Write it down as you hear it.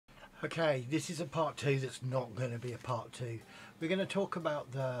Okay, this is a part two that's not going to be a part two. We're going to talk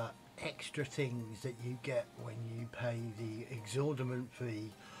about the extra things that you get when you pay the exorbitant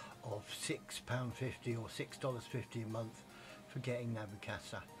fee of £6.50 or $6.50 a month for getting Nabu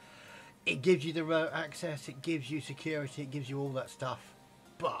Casa. It gives you the remote access, it gives you security, it gives you all that stuff,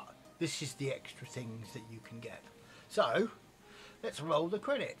 but this is the extra things that you can get. So, let's roll the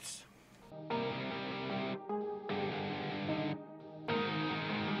credits.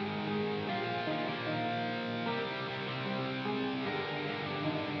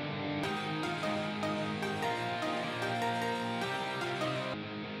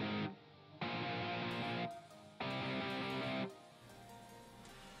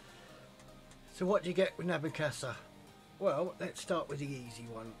 So what do you get with Nabu Casa? Well, let's start with the easy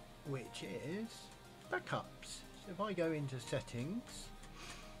one, which is backups. So if I go into settings,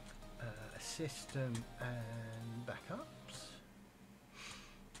 system and backups,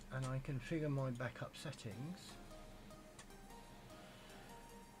 and I configure my backup settings,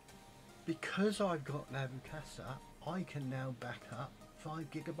 because I've got Nabu Casa, I can now back up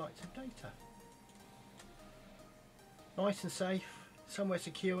 5 gigabytes of data. Nice and safe. Somewhere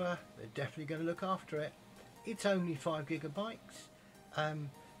secure. They're definitely going to look after it. It's only 5 gigabytes, so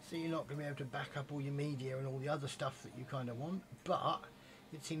you're not going to be able to back up all your media and all the other stuff that you kind of want, but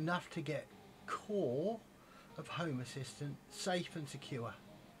it's enough to get core of Home Assistant safe and secure.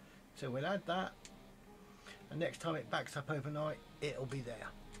 So we'll add that, and next time it backs up overnight, it'll be there.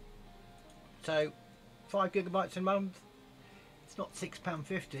 So 5 gigabytes a month. It's not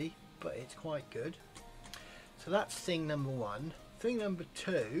 £6.50, but it's quite good. So that's thing number one. Thing number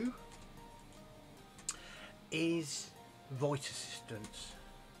two is voice assistance.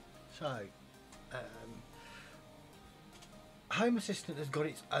 So Home Assistant has got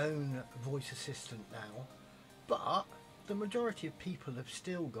its own voice assistant now, but the majority of people have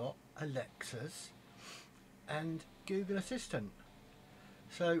still got Alexas and Google Assistant.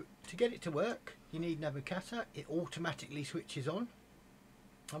 So to get it to work, you need Nabu Casa. It automatically switches on,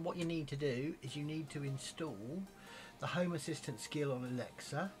 and what you need to do is you need to install the Home Assistant skill on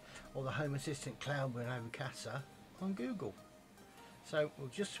Alexa or the Home Assistant Cloud with Nabu Casa on Google. So we'll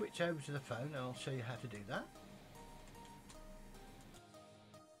just switch over to the phone and I'll show you how to do that.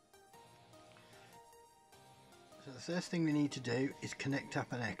 So the first thing we need to do is connect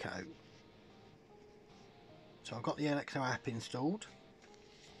up an Echo. So I've got the Alexa app installed.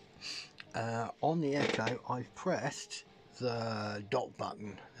 On the Echo I've pressed the dock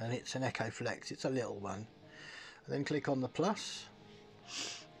button, and it's an Echo Flex, it's a little one. Then click on the plus,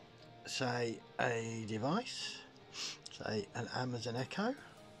 say a device, say an Amazon Echo,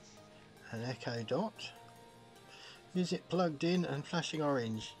 an Echo Dot. Is it plugged in and flashing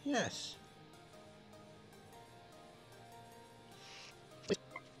orange? Yes.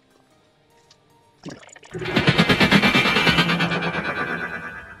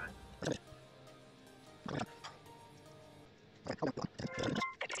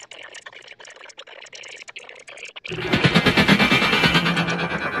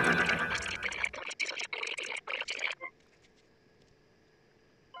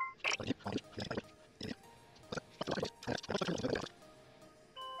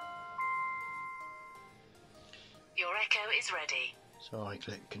 Your Echo is ready. So I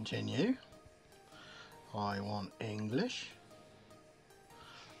click continue. I want English.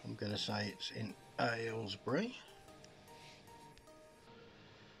 I'm going to say it's in Aylesbury.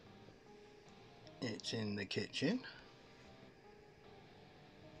 It's in the kitchen.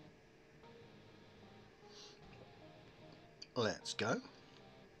 Let's go.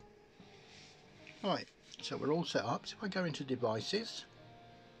 Right, so we're all set up. So if I go into devices,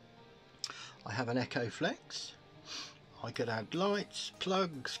 I have an Echo Flex. I could add lights,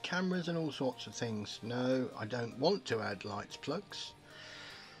 plugs, cameras and all sorts of things. No, I don't want to add lights, plugs.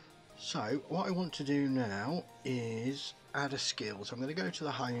 So what I want to do now is add a skill. So I'm going to go to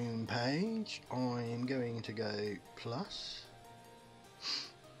the home page. I'm going to go plus.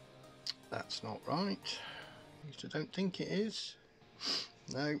 That's not right. At least I don't think it is.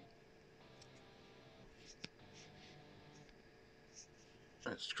 No.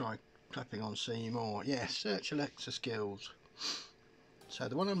 Let's try clapping on see more. Yes, search Alexa skills. So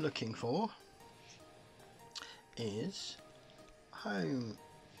the one I'm looking for is Home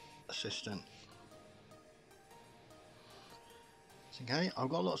Assistant. Okay, I've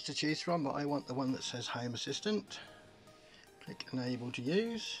got lots to choose from, but I want the one that says Home Assistant. Click enable to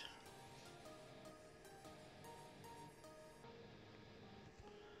use.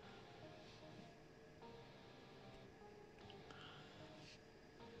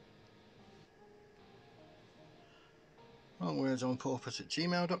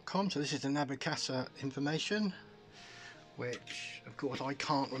 amazonporpoise@gmail.com. So this is the Nabu Casa information, which of course I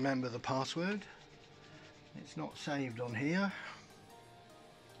can't remember the password. It's not saved on here.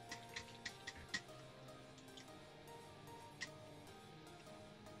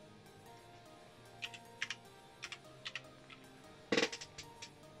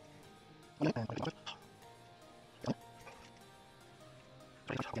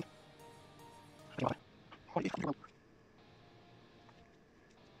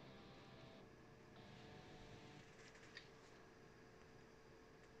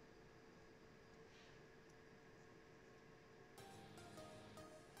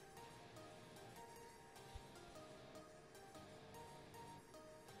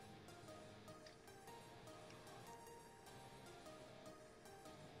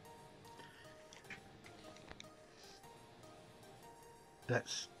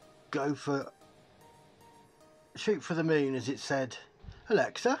 Let's go for shoot for the moon, as it said.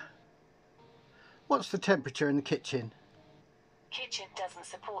 Alexa, what's the temperature in the kitchen? Kitchen doesn't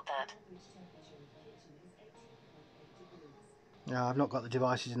support that. No, I've not got the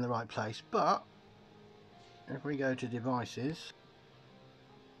devices in the right place, but if we go to devices,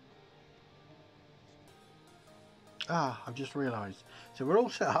 I've just realised. So we're all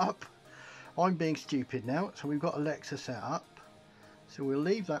set up. I'm being stupid now, so we've got Alexa set up. So we'll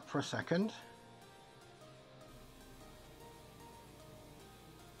leave that for a second.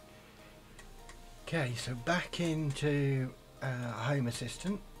 Okay, so back into Home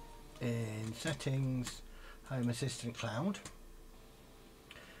Assistant, in Settings, Home Assistant Cloud.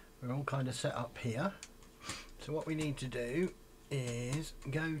 We're all kind of set up here. So what we need to do is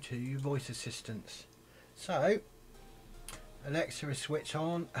go to Voice Assistants. So Alexa is switched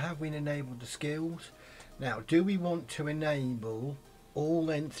on. Have we enabled the skills? Now, do we want to enable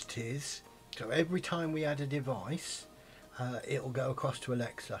all entities, so every time we add a device it'll go across to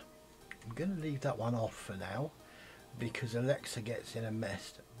Alexa? I'm going to leave that one off for now because Alexa gets in a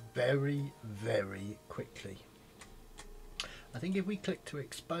mess very, very quickly. I think if we click to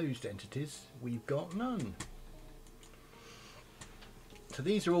exposed entities, we've got none. So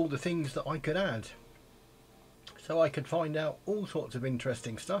these are all the things that I could add. So I could find out all sorts of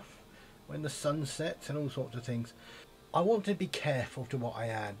interesting stuff when the sun sets and all sorts of things. I want to be careful to what I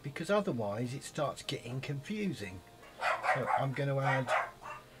add because otherwise it starts getting confusing. So I'm going to add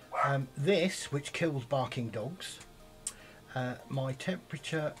this, which kills barking dogs, my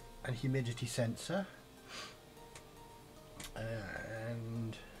temperature and humidity sensor,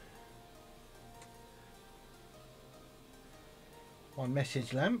 and my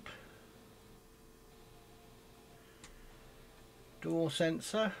message lamp, door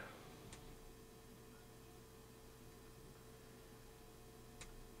sensor,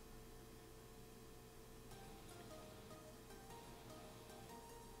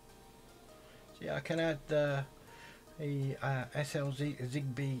 I can add the SLZ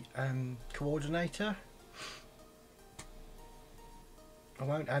Zigbee coordinator. I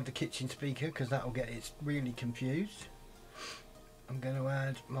won't add the kitchen speaker because that will get it really confused. I'm going to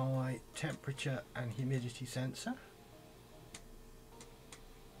add my temperature and humidity sensor.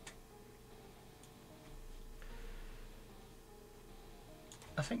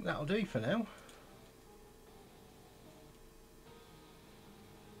 I think that'll do for now.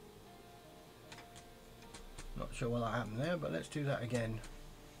 Not sure what that happened there, but let's do that again.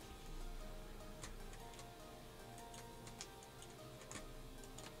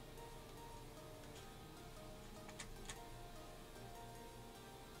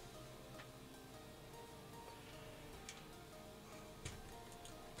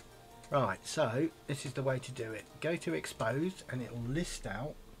 Right, so this is the way to do it. Go to exposed and it will list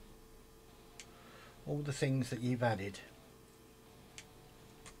out all the things that you've added.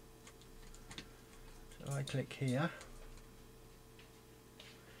 So I click here.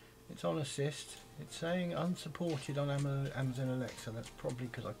 It's on assist. It's saying unsupported on Amazon Alexa. That's probably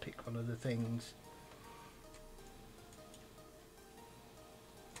because I picked one of the things.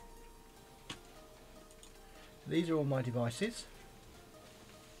 These are all my devices.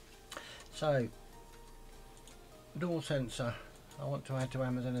 So, door sensor, I want to add to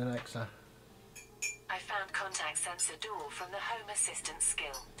Amazon Alexa. I found contact sensor door from the Home Assistant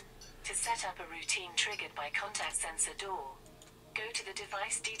skill. To set up a routine triggered by contact sensor door, go to the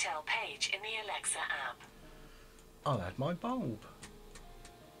device detail page in the Alexa app. I'll add my bulb.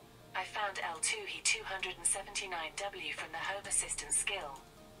 I found L2He279W from the Home Assistant skill,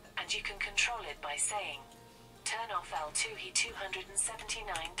 and you can control it by saying, turn off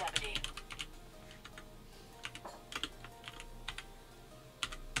L2He279W.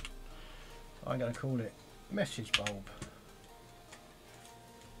 I'm going to call it message bulb.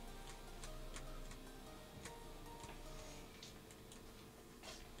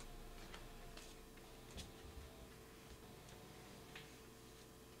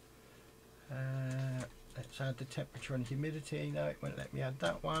 let's add the temperature and humidity. No, it won't let me add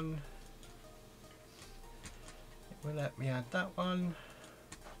that one. It will let me add that one.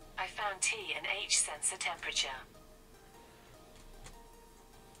 I found T and H sensor temperature.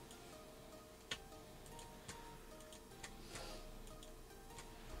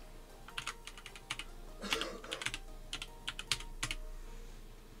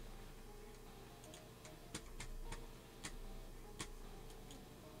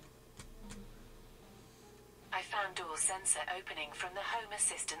 I found door sensor opening from the Home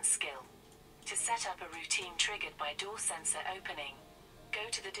Assistant skill. To set up a routine triggered by door sensor opening, go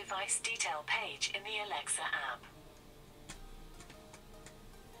to the device detail page in the Alexa app.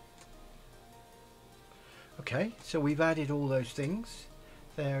 Okay, so we've added all those things.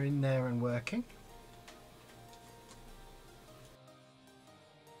 They're in there and working.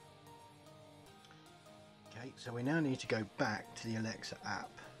 Okay, so we now need to go back to the Alexa app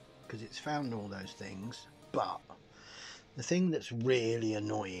because it's found all those things, but the thing that's really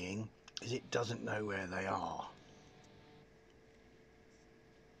annoying is it doesn't know where they are.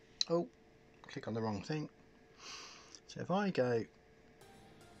 Oh, click on the wrong thing. So if I go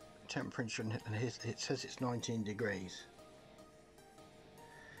temperature and it says it's 19 degrees.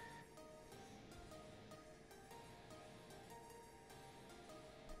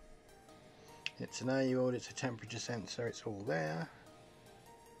 It's an AU, it's a temperature sensor, it's all there.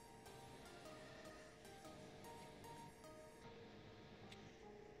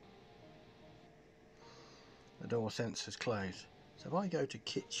 The door sensor's closed. So if I go to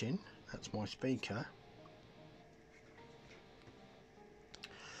kitchen, that's my speaker.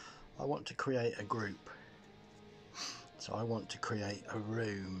 I want to create a group. So I want to create a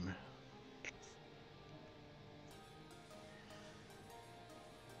room.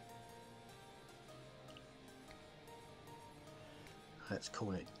 Let's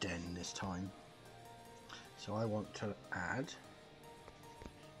call it den this time. So I want to add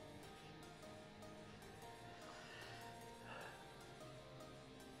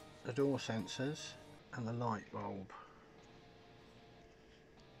the door sensors and the light bulb.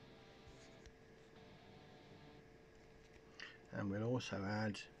 And we'll also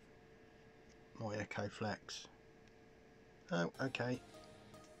add my Echo Flex. Oh, okay.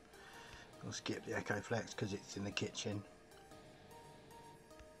 We'll skip the Echo Flex because it's in the kitchen.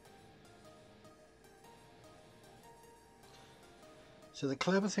 So the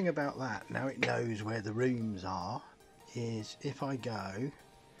clever thing about that, now it knows where the rooms are, is if I go,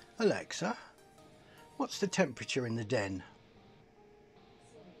 Alexa, what's the temperature in the den?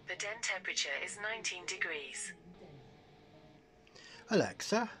 The den temperature is 19 degrees.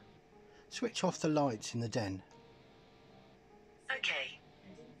 Alexa, switch off the lights in the den. Okay.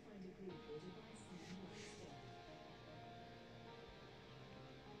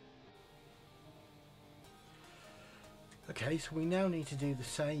 Okay, so we now need to do the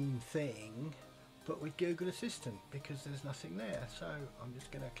same thing but with Google Assistant because there's nothing there. So I'm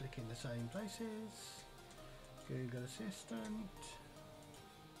just going to click in the same places. Google Assistant,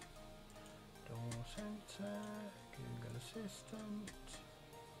 door sensor, Google Assistant,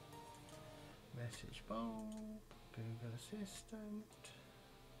 message bulb, Google Assistant,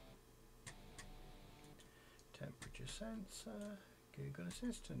 temperature sensor, Google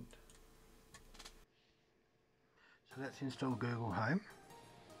Assistant. So let's install Google Home.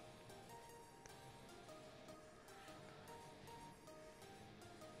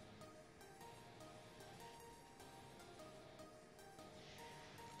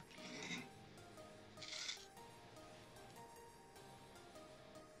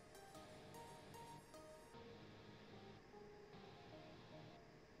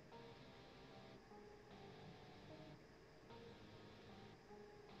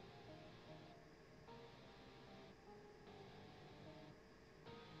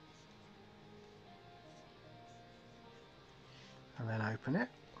 And then open it.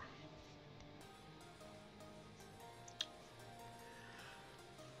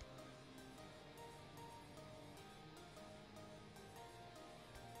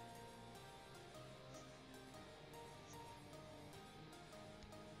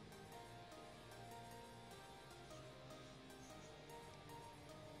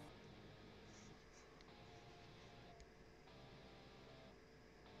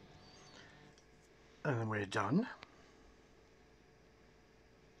 And then we're done.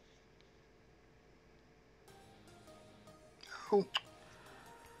 Oh.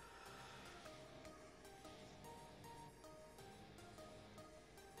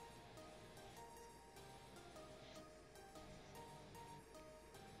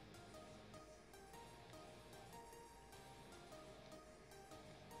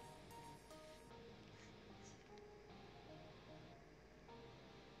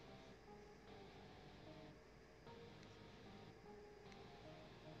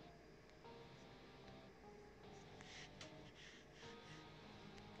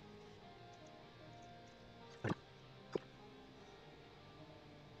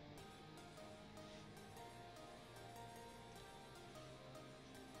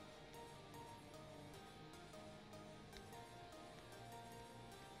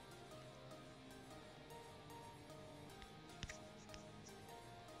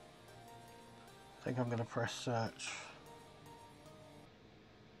 I think I'm going to press search.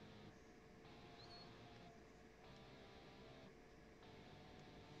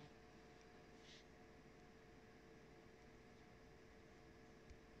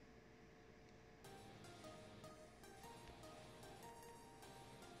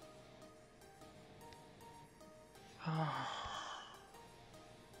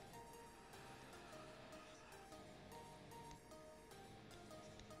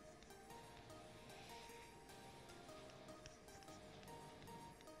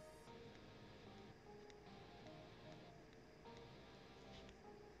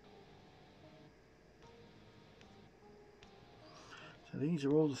 So these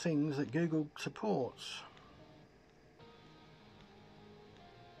are all the things that Google supports.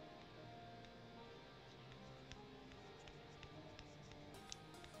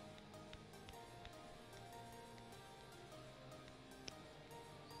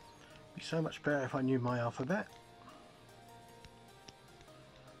 It'd be so much better if I knew my alphabet.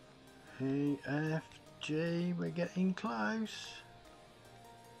 E, F, G, we're getting close.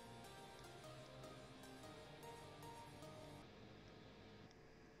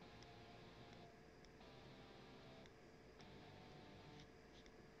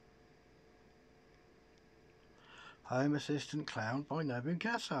 Home Assistant Cloud by Nabu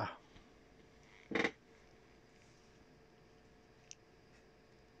Casa.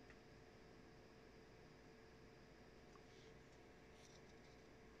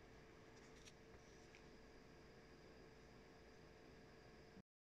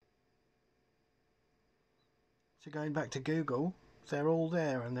 So going back to Google, they're all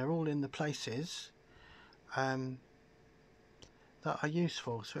there and they're all in the places that are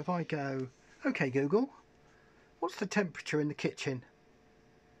useful. So if I go, okay Google, what's the temperature in the kitchen?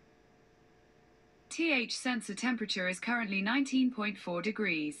 TH sensor temperature is currently 19.4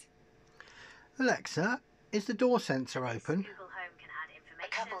 degrees. Alexa, is the door sensor open? A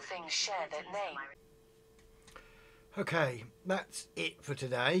couple things share that name. Okay, that's it for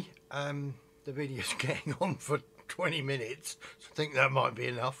today. The video's getting on for 20 minutes, so I think that might be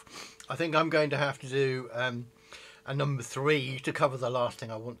enough. I think I'm going to have to do a number 3 to cover the last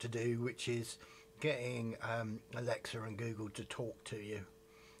thing I want to do, which is getting Alexa and Google to talk to you.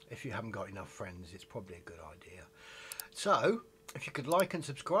 If you haven't got enough friends, it's probably a good idea. So, if you could like and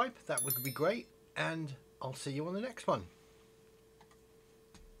subscribe, that would be great, and I'll see you on the next one.